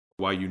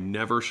Why you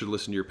never should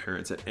listen to your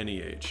parents at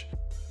any age.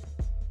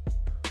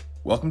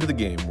 Welcome to The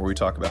Game, where we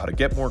talk about how to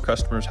get more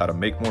customers, how to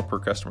make more per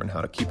customer, and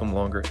how to keep them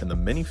longer, and the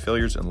many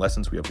failures and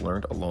lessons we have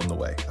learned along the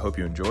way. I hope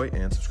you enjoy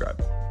and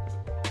subscribe.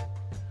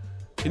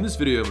 In this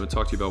video, I'm going to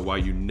talk to you about why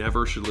you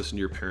never should listen to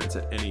your parents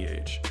at any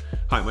age.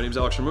 Hi, my name is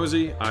Alex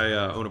Hormozi. I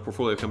own a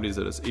portfolio of companies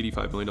that does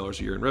 $85 million a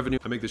year in revenue.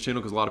 I make this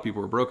channel because a lot of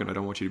people are broken. I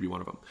don't want you to be one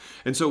of them.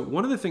 And so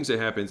one of the things that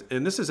happens,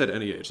 and this is at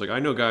any age, like I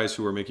know guys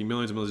who are making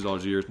millions and millions of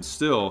dollars a year and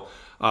still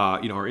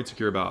are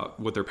insecure about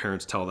what their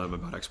parents tell them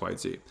about X, Y, and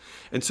Z.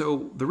 And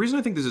so the reason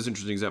I think this is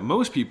interesting is that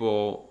most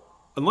people,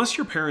 unless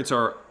your parents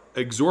are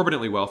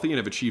exorbitantly wealthy and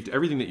have achieved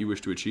everything that you wish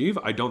to achieve,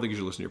 I don't think you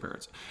should listen to your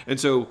parents. And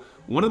so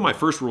one of my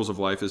first rules of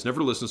life is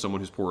never listen to someone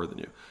who's poorer than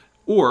you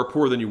or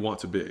poorer than you want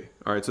to be.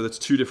 All right. So that's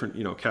two different,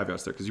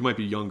 caveats there, because you might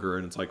be younger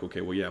and it's like, okay,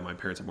 well, yeah, my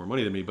parents have more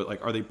money than me, but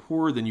like, are they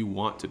poorer than you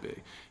want to be?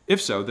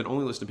 If so, then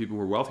only listen to people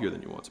who are wealthier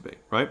than you want to be.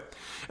 Right.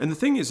 And the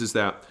thing is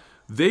that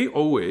they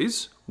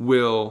always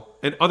will,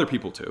 and other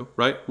people too,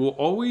 right, will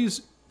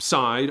always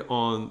side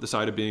on the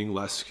side of being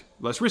less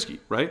risky.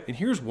 Right. And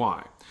here's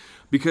why.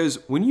 Because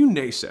when you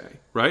naysay,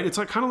 right, it's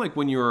like kind of like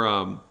when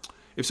you're,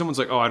 if someone's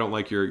like, oh, I don't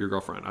like your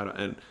girlfriend,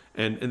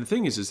 and the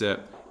thing is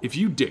that if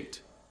you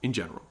date in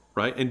general,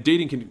 right, and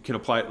dating can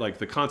apply, like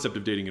the concept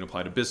of dating can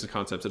apply to business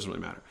concepts, it doesn't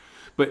really matter.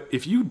 But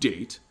if you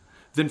date,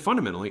 then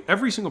fundamentally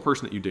every single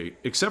person that you date,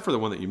 except for the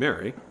one that you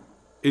marry,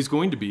 is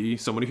going to be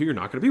somebody who you're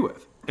not going to be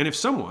with. And if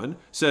someone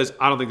says,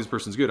 I don't think this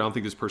person's good, I don't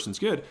think this person's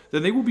good,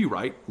 then they will be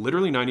right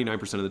literally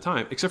 99% of the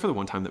time, except for the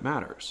one time that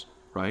matters,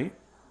 right?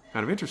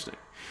 Kind of interesting.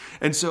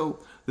 And so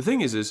the thing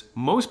is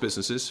most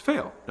businesses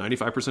fail.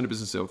 95% of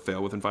businesses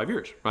fail within 5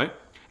 years, right?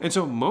 And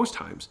so most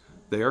times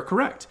they are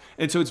correct.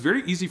 And so it's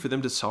very easy for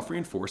them to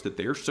self-reinforce that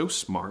they are so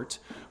smart,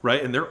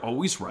 right? And they're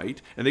always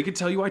right. And they can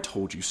tell you, I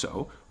told you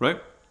so,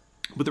 right?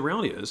 But the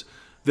reality is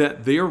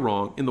that they are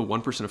wrong in the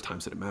 1% of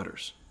times that it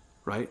matters,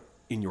 right?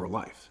 In your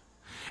life.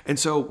 And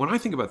so when I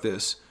think about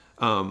this,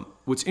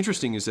 what's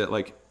interesting is that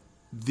like,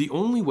 the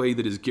only way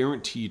that is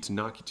guaranteed to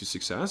not get to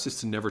success is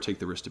to never take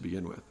the risk to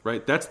begin with,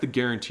 right? That's the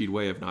guaranteed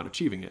way of not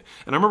achieving it.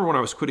 And I remember when I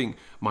was quitting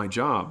my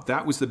job,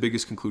 that was the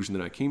biggest conclusion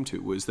that I came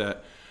to, was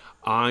that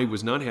I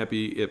was not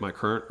happy at my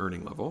current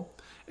earning level,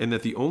 and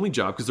that the only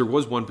job, because there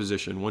was one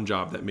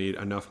job that made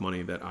enough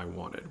money that I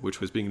wanted,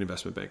 which was being an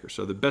investment banker.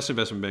 So the best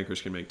investment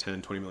bankers can make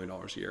 $10, $20 million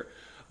a year.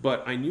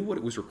 But I knew what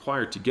it was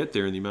required to get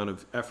there and the amount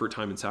of effort,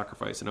 time, and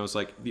sacrifice. And I was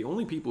like, the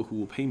only people who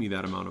will pay me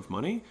that amount of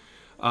money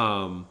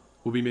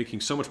will be making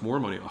so much more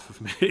money off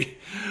of me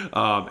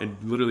and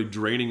literally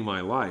draining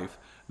my life,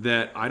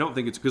 that I don't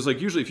think it's, because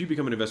like usually if you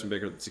become an investment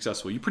banker that's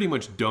successful, you pretty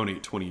much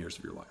donate 20 years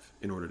of your life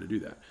in order to do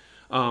that.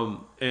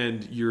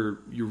 And you're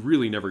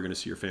really never going to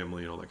see your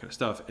family and all that kind of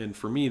stuff. And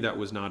for me, that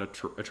was not a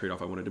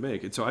trade-off I wanted to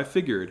make. And so I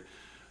figured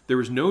there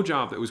was no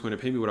job that was going to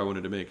pay me what I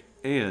wanted to make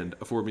and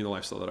afford me the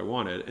lifestyle that I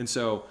wanted. And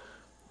so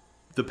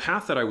the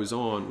path that I was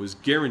on was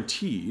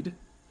guaranteed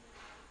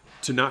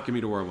to not get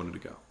me to where I wanted to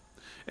go.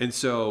 And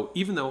so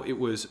even though it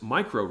was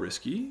micro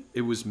risky,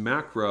 it was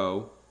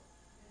macro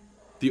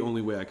the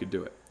only way I could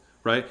do it,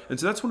 right? And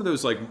so that's one of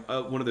those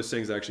one of those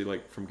things actually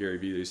like from Gary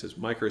Vee that he says,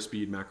 micro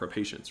speed, macro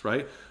patience,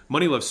 right?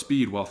 Money loves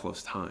speed, wealth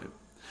loves time.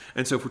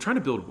 And so if we're trying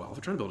to build wealth,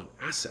 we're trying to build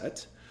an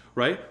asset,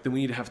 right? Then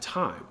we need to have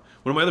time.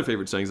 One of my other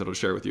favorite sayings that I'll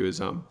share with you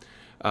is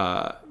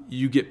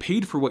you get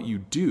paid for what you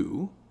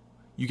do,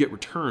 you get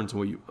returns on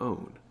what you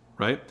own.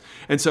 Right.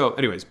 And so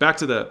anyways, back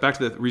to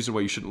the reason why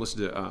you shouldn't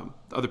listen to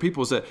other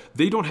people is that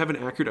they don't have an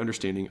accurate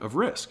understanding of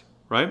risk.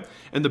 Right.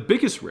 And the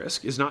biggest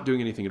risk is not doing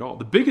anything at all.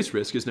 The biggest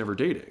risk is never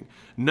dating,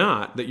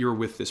 not that you're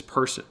with this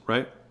person.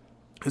 Right.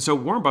 And so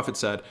Warren Buffett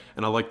said,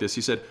 and I like this,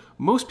 he said,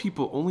 most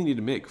people only need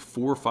to make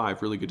 4 or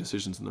 5 really good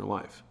decisions in their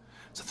life.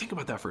 So think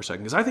about that for a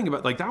second, because I think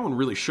about, like, that one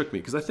really shook me,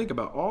 because I think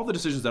about all the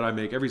decisions that I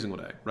make every single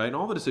day, right? And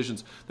all the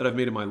decisions that I've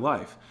made in my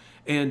life.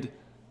 And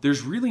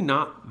there's really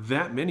not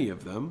that many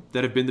of them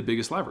that have been the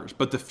biggest levers,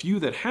 but the few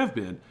that have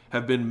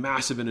been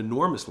massive and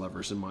enormous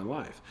levers in my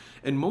life.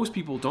 And most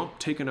people don't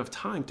take enough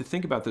time to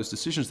think about those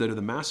decisions that are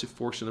the massive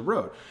forks in the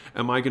road.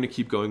 Am I going to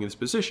keep going in this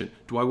position?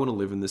 Do I want to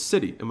live in this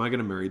city? Am I going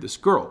to marry this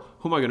girl?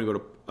 Who am I going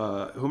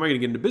to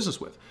get into business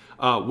with?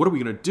 What are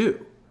we going to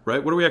do?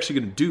 Right? What are we actually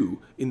going to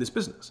do in this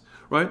business?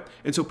 Right?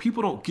 And so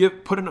people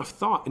don't put enough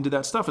thought into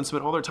that stuff and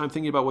spend all their time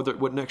thinking about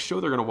what next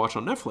show they're going to watch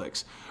on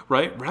Netflix,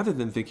 right? Rather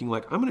than thinking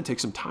like, I'm going to take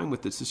some time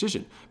with this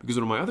decision. Because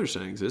one of my other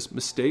sayings is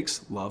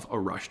mistakes love a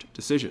rushed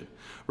decision,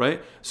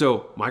 right?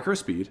 So micro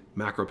speed,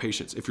 macro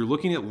patience. If you're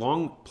looking at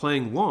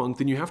playing long,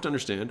 then you have to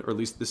understand, or at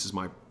least this is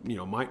my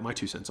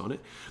 2 cents on it,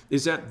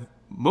 is that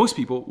most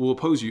people will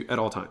oppose you at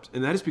all times.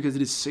 And that is because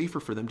it is safer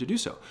for them to do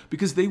so,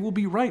 because they will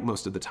be right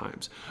most of the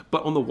times.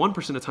 But on the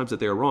 1% of times that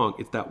they are wrong,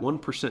 it's that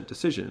 1%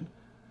 decision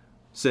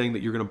saying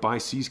that you're going to buy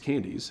See's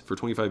candies for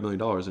 $25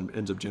 million and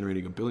ends up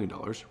generating $1 billion,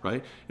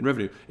 right, in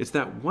revenue. It's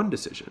that one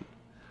decision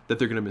that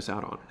they're going to miss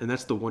out on. And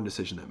that's the one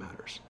decision that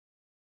matters.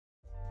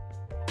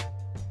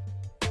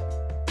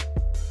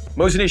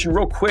 Mosey Nation,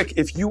 real quick,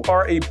 if you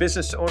are a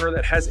business owner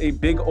that has a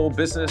big old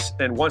business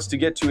and wants to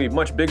get to a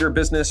much bigger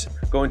business,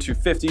 going to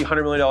 $50,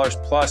 $100 million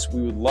plus,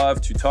 we would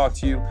love to talk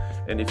to you.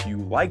 And if you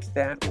like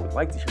that or would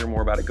like to hear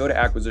more about it, go to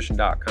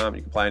acquisition.com.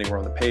 You can apply anywhere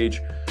on the page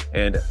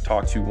and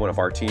talk to one of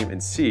our team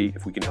and see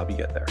if we can help you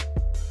get there.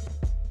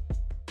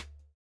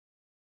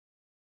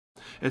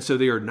 And so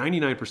they are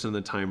 99% of the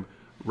time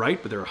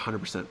right, but they're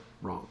 100%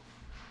 wrong,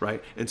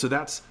 right? And so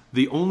that's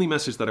the only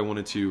message that I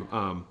wanted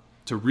to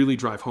really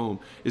drive home,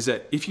 is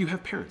that if you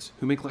have parents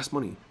who make less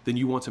money than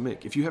you want to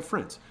make, if you have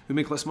friends who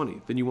make less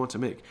money than you want to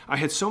make, I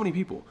had so many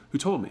people who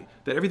told me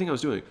that everything I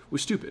was doing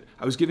was stupid.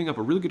 I was giving up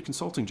a really good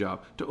consulting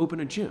job to open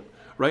a gym,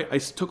 right? I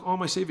took all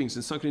my savings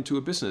and sunk it into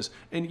a business.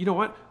 And you know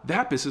what?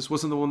 That business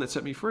wasn't the one that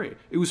set me free.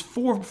 It was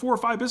four or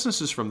five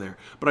businesses from there.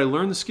 But I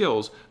learned the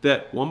skills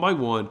that one by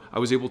one, I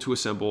was able to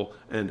assemble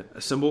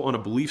on a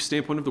belief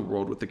standpoint of the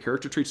world with the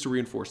character traits to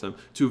reinforce them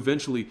to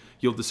eventually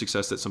yield the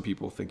success that some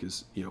people think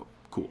is,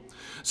 cool.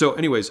 So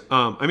anyways,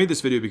 I made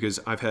this video because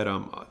I've had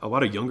a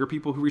lot of younger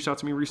people who reached out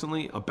to me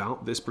recently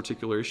about this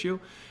particular issue.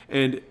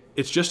 And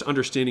it's just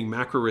understanding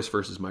macro risk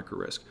versus micro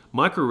risk.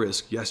 Micro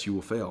risk, yes, you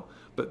will fail,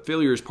 but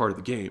failure is part of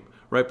the game,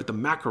 right? But the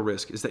macro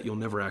risk is that you'll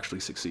never actually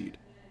succeed.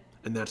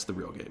 And that's the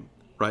real game,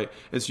 right?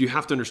 And so you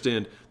have to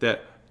understand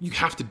that you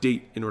have to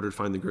date in order to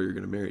find the girl you're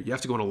going to marry. You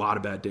have to go on a lot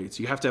of bad dates.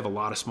 You have to have a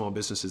lot of small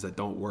businesses that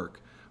don't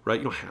work, right?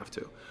 You don't have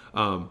to.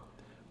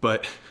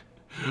 But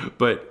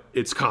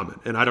it's common.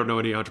 And I don't know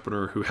any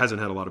entrepreneur who hasn't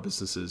had a lot of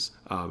businesses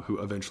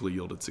who eventually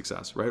yielded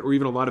success, right? Or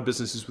even a lot of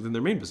businesses within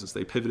their main business.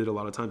 They pivoted a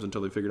lot of times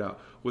until they figured out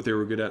what they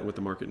were good at and what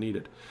the market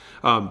needed.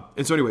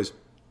 And so anyways,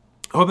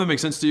 I hope that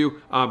makes sense to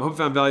you. I hope you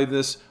found value in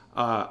this.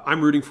 I'm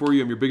rooting for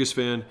you. I'm your biggest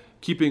fan.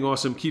 Keep being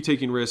awesome. Keep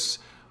taking risks.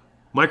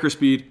 Micro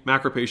speed,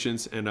 macro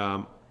patience,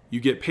 and you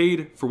get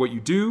paid for what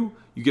you do,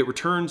 you get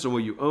returns on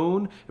what you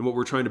own, and what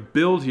we're trying to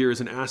build here is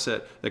an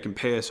asset that can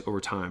pay us over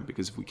time,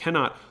 because if we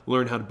cannot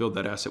learn how to build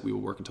that asset, we will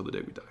work until the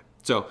day we die.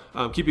 So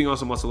keep being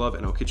awesome, lots of love,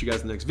 and I'll catch you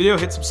guys in the next video.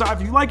 Hit subscribe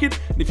if you like it,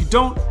 and if you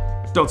don't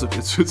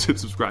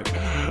subscribe.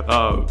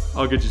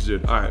 I'll get you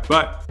soon. All right,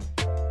 bye.